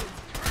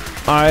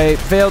 I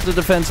failed to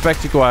defend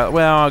Spectacle.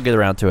 Well, I'll get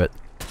around to it.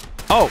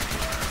 Oh! I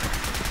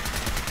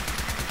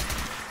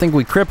think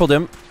we crippled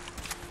him.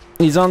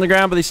 He's on the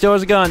ground, but he still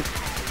has a gun.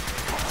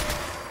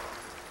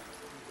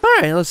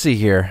 Alright, let's see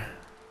here.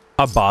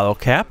 A bottle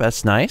cap,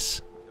 that's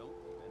nice.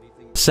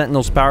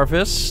 Sentinel's Power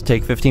Fists.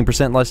 Take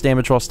 15% less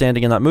damage while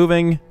standing and not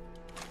moving.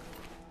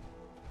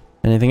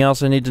 Anything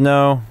else I need to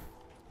know?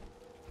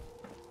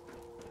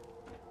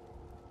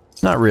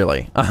 Not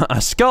really. A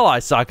skull eye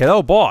socket,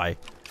 oh boy!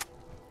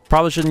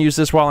 Probably shouldn't use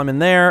this while I'm in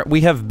there.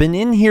 We have been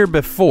in here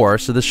before,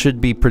 so this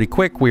should be pretty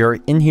quick. We are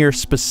in here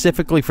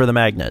specifically for the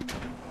magnet.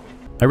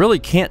 I really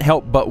can't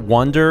help but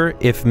wonder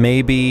if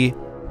maybe,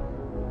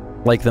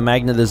 like, the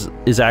magnet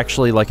is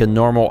actually, like, a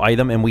normal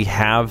item, and we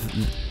have...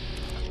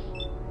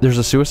 There's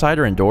a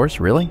suicider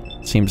indoors? Really?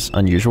 Seems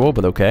unusual,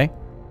 but okay.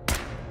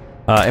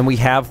 And we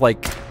have,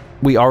 like...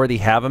 We already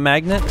have a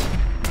magnet?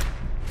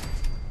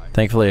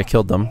 Thankfully, I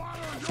killed them.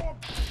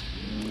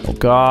 Oh,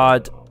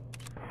 God.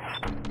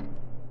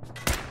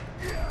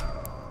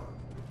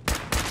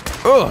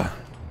 Ugh!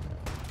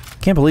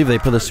 Can't believe they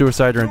put a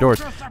suicider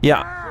indoors.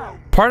 Yeah,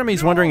 part of me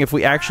is wondering if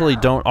we actually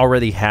don't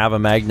already have a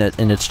magnet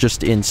and it's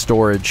just in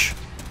storage.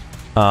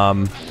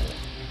 But,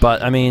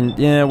 I mean,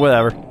 yeah,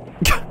 whatever.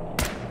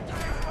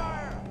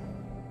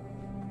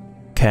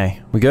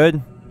 Okay, we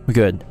good? We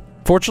good.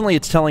 Fortunately,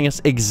 it's telling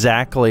us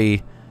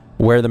exactly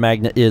where the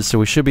magnet is, so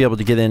we should be able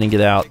to get in and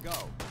get out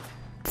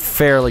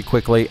fairly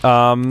quickly.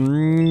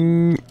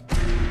 Oh,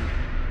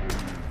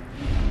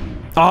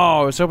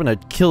 I was hoping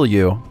I'd kill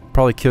you.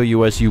 Probably kill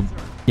you as you...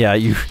 Yeah,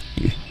 you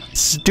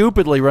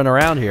stupidly run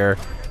around here.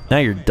 Now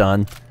you're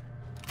done.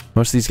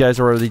 Most of these guys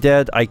are already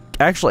dead. I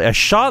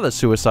shot the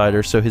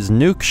suicider, so his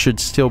nuke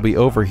should still be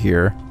over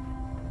here.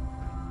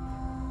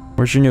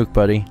 Where's your nuke,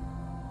 buddy?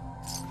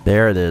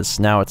 There it is.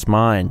 Now it's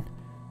mine.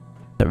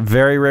 That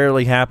very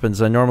rarely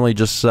happens. I normally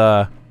just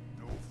go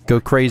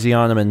crazy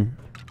on them and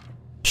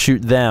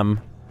shoot them.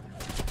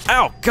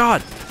 Ow,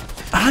 God!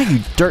 Ah, you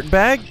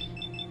dirtbag!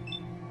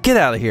 Get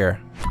out of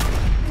here.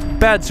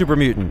 Bad super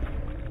mutant.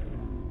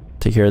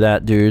 Take care of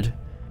that, dude.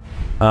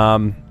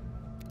 Not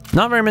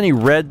very many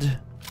red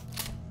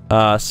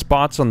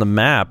spots on the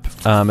map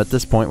at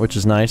this point, which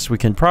is nice. We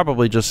can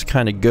probably just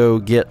kind of go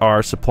get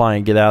our supply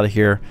and get out of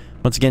here.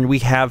 Once again, we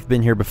have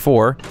been here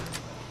before,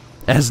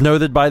 as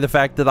noted by the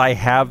fact that I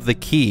have the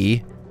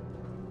key.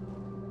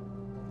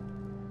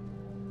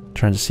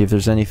 Trying to see if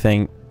there's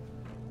anything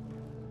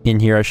in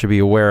here I should be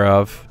aware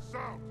of.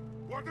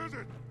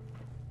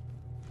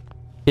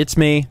 It's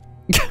me.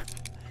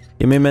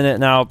 Give me a minute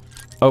and I'll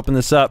open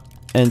this up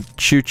and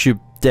shoot you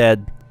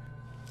dead.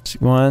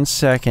 Just 1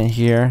 second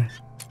here.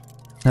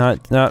 No,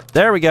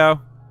 there we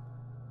go.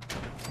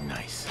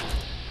 Nice.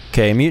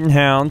 Okay, mutant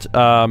hound.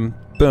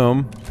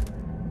 Boom.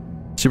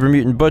 Super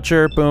mutant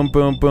butcher. Boom,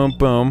 boom, boom,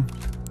 boom.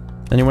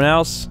 Anyone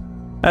else?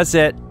 That's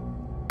it.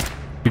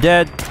 You're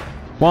dead.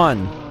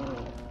 1.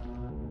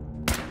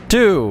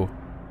 2.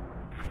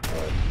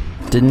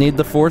 Didn't need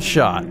the 4th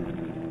shot.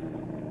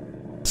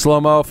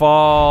 Slow-mo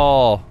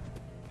fall.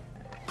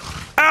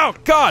 Ow,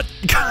 God!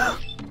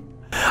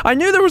 I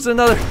knew there was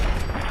another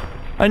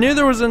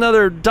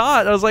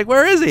dot. I was like,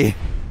 where is he?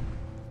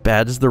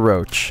 Bad as the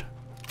roach.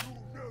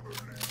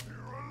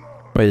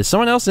 Wait, is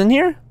someone else in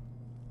here?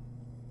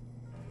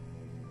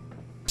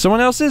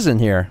 Someone else is in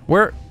here.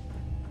 Where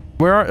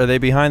are they?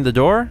 Behind the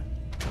door?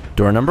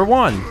 Door number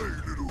 1.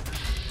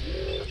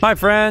 Hi,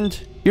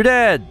 friend. You're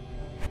dead.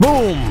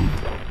 Boom!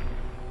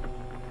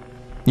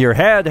 Your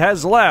head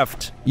has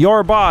left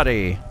your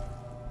body.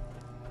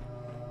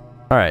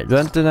 Alright.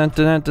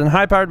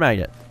 High-powered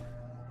magnet.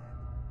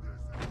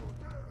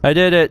 I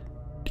did it.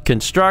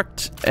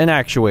 Construct an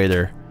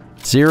actuator.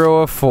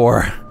 0 of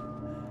 4.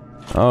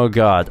 Oh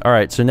god.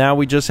 Alright, so now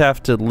we just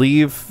have to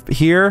leave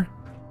here.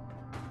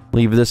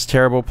 Leave this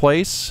terrible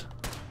place.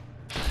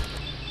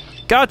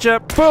 Gotcha!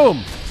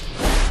 Boom!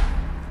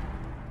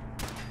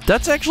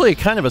 That's actually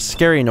kind of a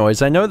scary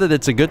noise. I know that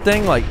it's a good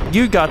thing, like,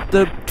 you got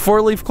the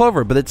 4-leaf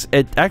clover, but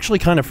it actually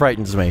kind of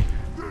frightens me.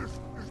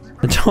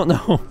 I don't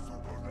know.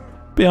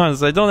 Be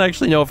honest, I don't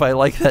actually know if I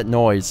like that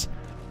noise.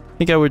 I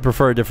think I would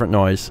prefer a different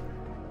noise.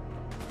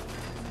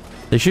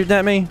 They shooting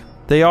at me?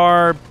 They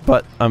are,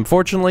 but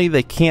unfortunately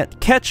they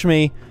can't catch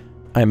me.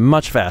 I'm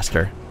much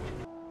faster.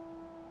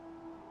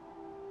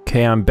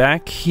 Okay, I'm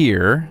back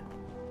here.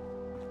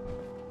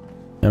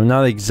 I'm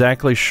not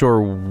exactly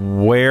sure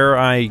where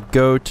I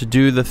go to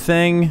do the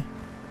thing.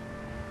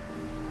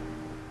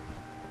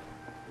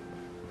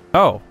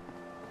 Oh.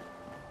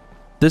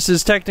 This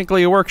is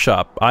technically a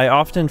workshop. I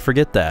often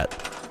forget that.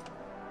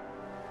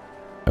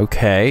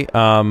 Okay,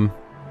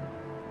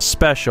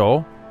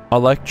 special.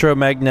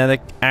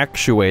 Electromagnetic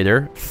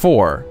actuator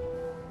 4.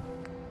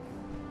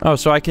 Oh,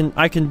 so I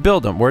can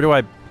build them. Where do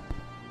I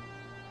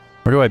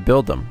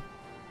build them?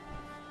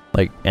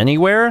 Like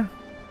anywhere?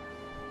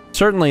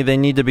 Certainly they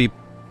need to be...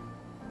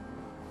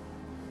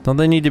 Don't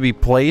they need to be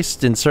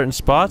placed in certain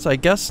spots? I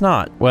guess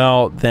not.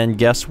 Well, then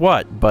guess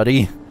what,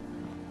 buddy?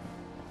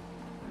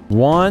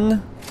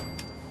 1,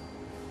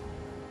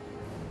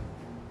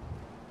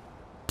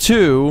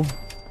 2,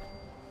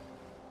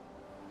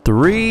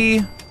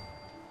 3,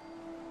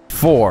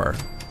 4.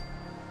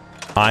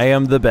 I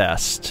am the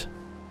best.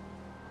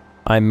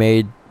 I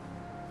made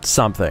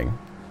something.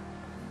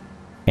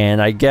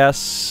 And I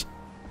guess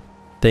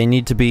they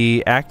need to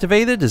be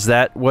activated? Is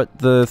that what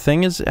the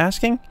thing is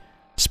asking?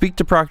 Speak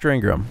to Proctor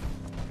Ingram.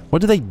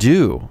 What do they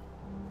do?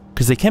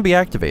 Because they can't be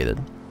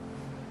activated.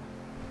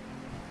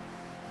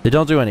 They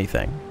don't do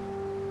anything.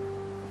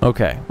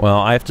 Okay, well,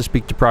 I have to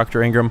speak to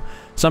Proctor Ingram.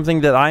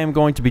 Something that I am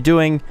going to be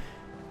doing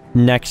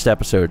next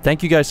episode.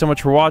 Thank you guys so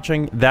much for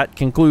watching. That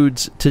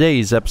concludes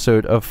today's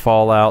episode of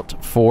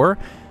Fallout 4.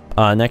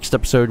 Next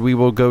episode, we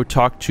will go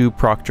talk to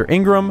Proctor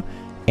Ingram,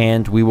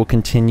 and we will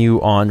continue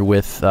on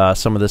with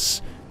some of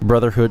this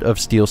Brotherhood of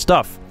Steel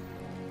stuff.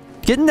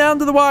 Getting down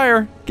to the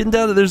wire. Getting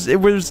down to...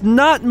 There's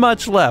not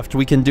much left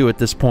we can do at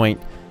this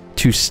point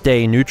to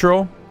stay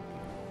neutral.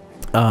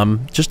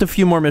 Just a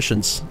few more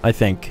missions, I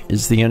think,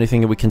 is the only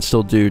thing that we can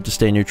still do to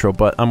stay neutral,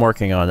 but I'm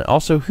working on it.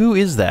 Also, who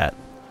is that?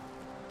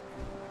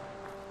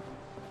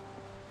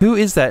 Who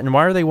is that, and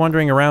why are they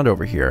wandering around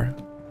over here?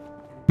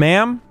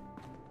 Ma'am?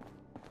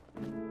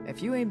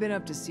 If you ain't been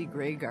up to see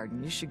Grey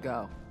Garden, you should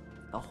go.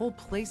 The whole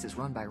place is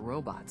run by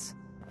robots.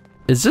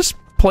 Is this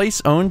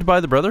place owned by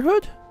the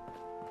Brotherhood?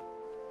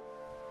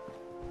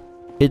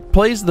 It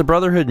plays the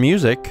Brotherhood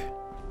music.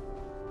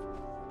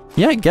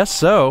 Yeah, I guess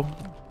so.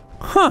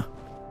 Huh.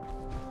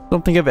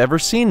 Don't think I've ever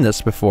seen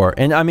this before.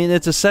 And I mean,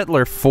 it's a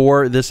settler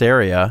for this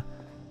area.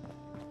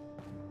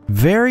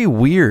 Very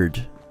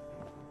weird.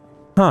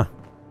 Huh.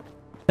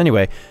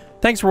 Anyway,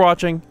 thanks for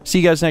watching. See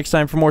you guys next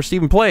time for more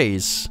Stephen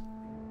Plays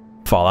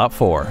Fallout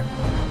 4.